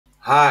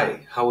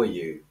Hi, how are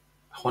you?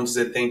 I want to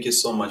say thank you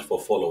so much for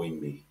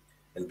following me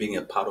and being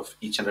a part of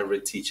each and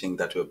every teaching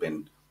that we've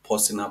been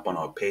posting up on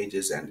our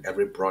pages and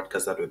every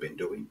broadcast that we've been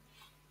doing.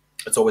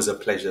 It's always a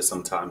pleasure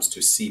sometimes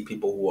to see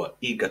people who are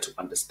eager to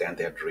understand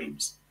their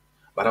dreams.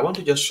 But I want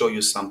to just show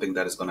you something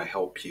that is going to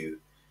help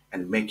you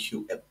and make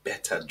you a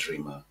better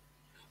dreamer.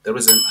 There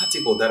is an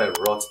article that I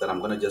wrote that I'm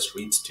going to just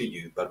read to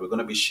you, but we're going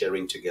to be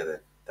sharing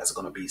together. That's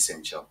going to be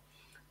essential.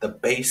 The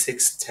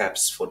basic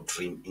steps for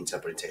dream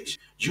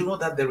interpretation. You know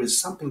that there is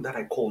something that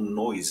I call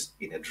noise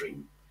in a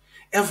dream.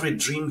 Every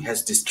dream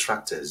has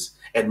distractors,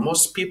 and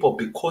most people,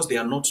 because they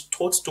are not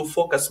taught to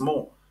focus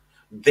more,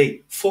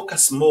 they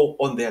focus more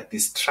on their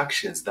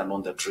distractions than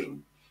on the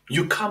dream.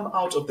 You come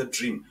out of the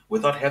dream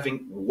without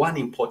having one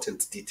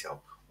important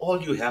detail.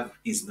 All you have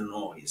is the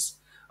noise.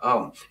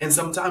 And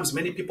sometimes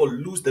many people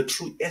lose the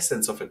true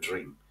essence of a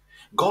dream.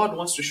 God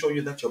wants to show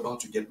you that you're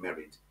about to get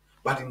married.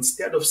 But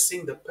instead of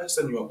seeing the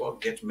person you're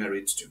about to get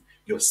married to,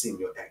 you're seeing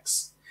your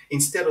ex.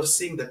 Instead of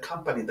seeing the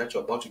company that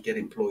you're about to get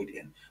employed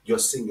in, you're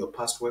seeing your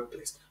past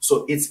workplace.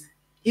 So it's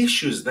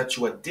issues that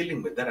you are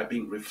dealing with that are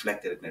being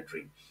reflected in a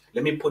dream.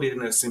 Let me put it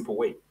in a simple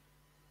way.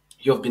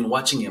 You've been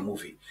watching a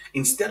movie.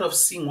 Instead of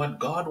seeing what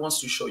God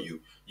wants to show you,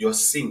 you're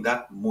seeing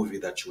that movie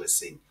that you were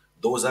seeing.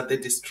 Those are the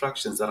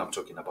distractions that I'm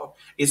talking about.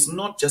 It's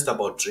not just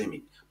about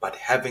dreaming, but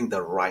having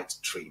the right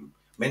dream.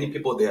 Many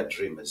people, they are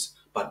dreamers,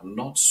 but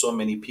not so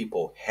many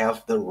people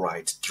have the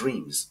right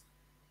dreams.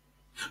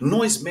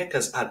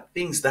 Noisemakers are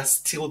things that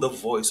steal the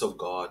voice of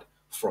God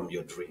from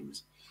your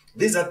dreams.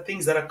 These are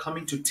things that are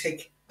coming to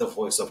take the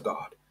voice of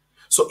God.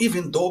 So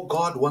even though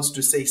God wants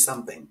to say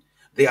something,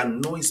 they are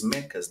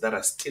noisemakers that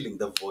are stealing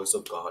the voice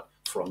of God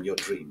from your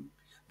dream.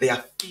 They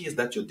are fears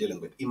that you're dealing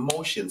with,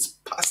 emotions,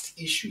 past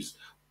issues,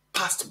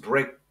 past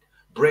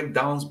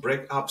breakdowns,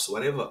 breakups,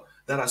 whatever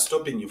that are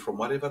stopping you from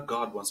whatever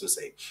God wants to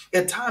say.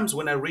 At times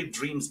when I read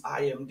dreams,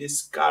 I am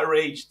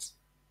discouraged.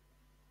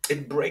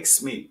 It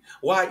breaks me.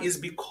 Why? Is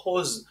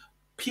because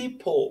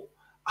people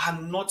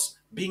are not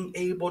being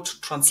able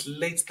to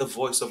translate the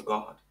voice of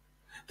God.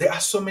 There are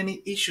so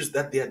many issues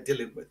that they are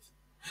dealing with.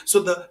 So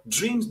the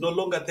dreams no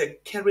longer they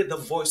carry the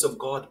voice of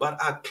God,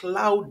 but are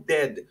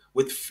clouded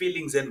with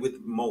feelings and with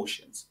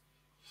emotions.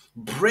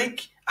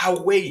 Break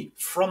away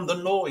from the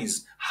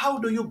noise. How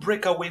do you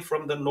break away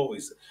from the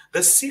noise?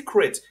 The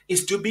secret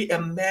is to be a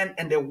man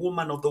and a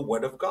woman of the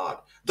Word of God.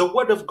 The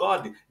Word of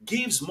God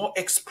gives more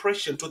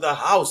expression to the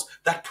house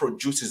that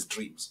produces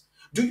dreams.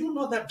 Do you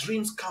know that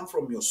dreams come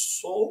from your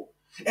soul?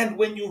 And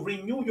when you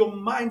renew your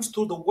mind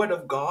through the Word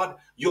of God,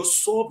 your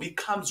soul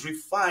becomes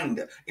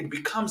refined. It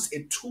becomes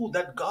a tool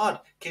that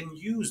God can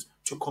use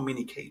to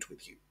communicate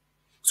with you.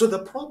 So the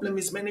problem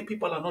is many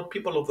people are not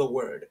people of the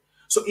word.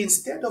 So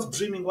instead of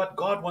dreaming what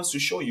God wants to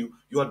show you,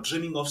 you are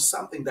dreaming of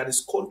something that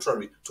is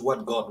contrary to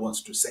what God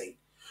wants to say.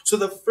 So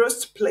the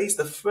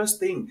first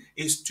thing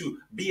is to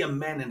be a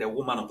man and a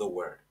woman of the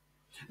word.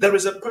 There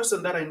is a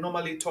person that I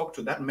normally talk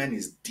to. That man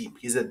is deep.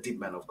 He's a deep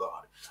man of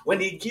God. When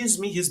he gives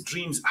me his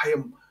dreams, I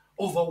am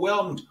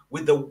overwhelmed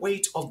with the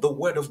weight of the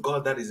word of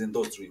God that is in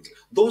those dreams.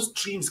 Those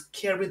dreams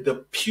carry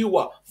the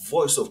pure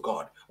voice of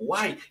God.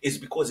 Why? It's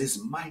because his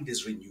mind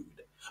is renewed.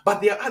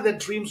 But there are other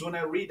dreams when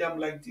I read, I'm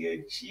like,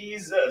 dear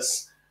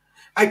Jesus.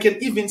 I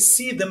can even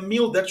see the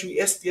meal that you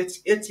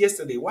ate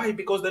yesterday. Why?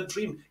 Because the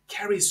dream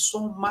carries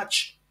so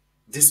much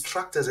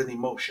distractors and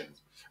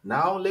emotions.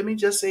 Now, let me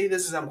just say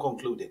this as I'm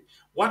concluding.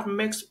 What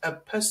makes a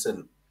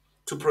person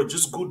to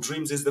produce good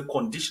dreams is the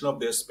condition of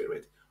their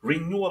spirit,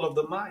 renewal of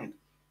the mind.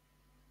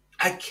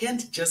 I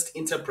can't just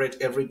interpret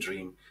every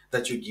dream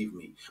that you give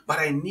me, but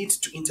I need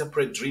to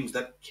interpret dreams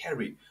that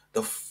carry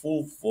the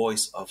full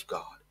voice of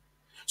God.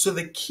 So,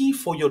 the key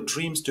for your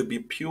dreams to be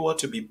pure,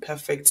 to be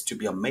perfect, to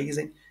be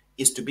amazing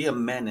is to be a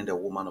man and a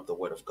woman of the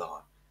Word of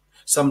God.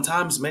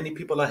 Sometimes many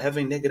people are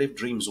having negative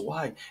dreams.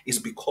 Why? It's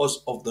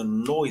because of the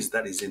noise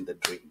that is in the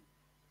dream.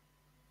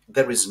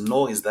 There is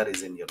noise that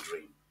is in your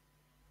dream.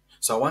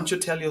 So I want you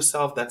to tell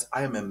yourself that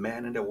I am a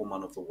man and a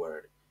woman of the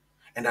Word,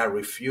 and I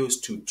refuse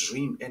to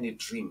dream any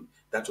dream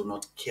that will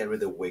not carry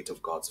the weight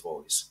of God's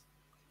voice.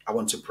 I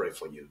want to pray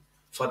for you.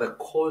 Father,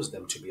 cause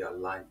them to be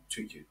aligned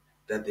to you,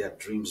 that their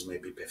dreams may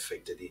be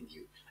perfected in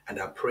you. And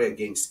I pray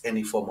against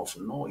any form of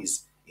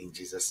noise in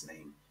Jesus'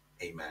 name.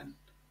 Amen.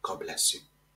 God bless you.